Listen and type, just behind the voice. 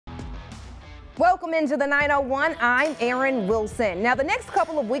Welcome into the 901. I'm Erin Wilson. Now, the next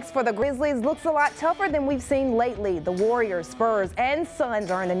couple of weeks for the Grizzlies looks a lot tougher than we've seen lately. The Warriors, Spurs, and Suns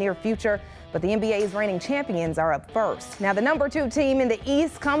are in the near future, but the NBA's reigning champions are up first. Now, the number 2 team in the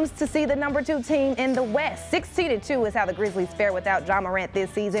East comes to see the number 2 team in the West. 16-2 is how the Grizzlies fare without Ja Morant this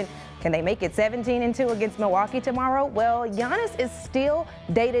season. Can they make it 17-2 against Milwaukee tomorrow? Well, Giannis is still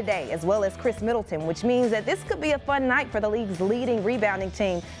day-to-day, as well as Chris Middleton, which means that this could be a fun night for the league's leading rebounding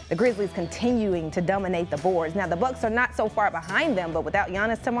team. The Grizzlies continuing to dominate the boards. Now, the Bucks are not so far behind them, but without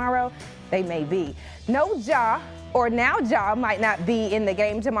Giannis tomorrow, they may be. No Ja, or now Ja, might not be in the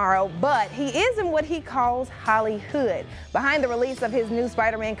game tomorrow, but he is in what he calls Hollyhood. Behind the release of his new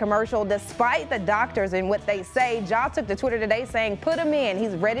Spider-Man commercial, despite the doctors and what they say, Ja took to Twitter today saying, put him in,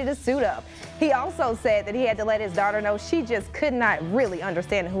 he's ready to suit up. He also said that he had to let his daughter know she just could not really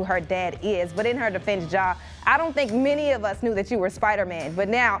understand who her dad is. But in her defense, Ja, I don't think many of us knew that you were Spider-Man. But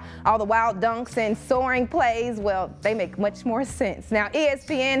now, all the wild dunks and soaring plays, well, they make much more sense. Now,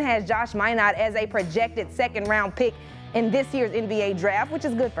 ESPN has Josh Minot as a projected second-round pick in this year's NBA draft, which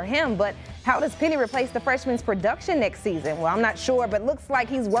is good for him. But how does Penny replace the freshman's production next season? Well, I'm not sure, but looks like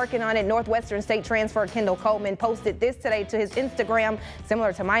he's working on it. Northwestern State transfer Kendall Coleman posted this today to his Instagram.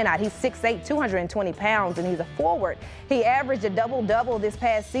 Similar to Minot, he's 6'8", 220 pounds, and he's a forward. He averaged a double-double this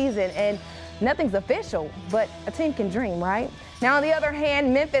past season, and nothing's official, but a team can dream, right? Now, on the other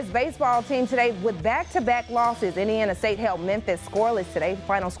hand, Memphis baseball team today with back-to-back losses. Indiana State held Memphis scoreless today.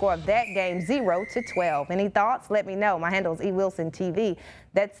 Final score of that game, 0-12. Any thoughts? Let me know. My handle is eWilsonTV.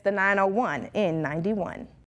 That's the 901 in 91.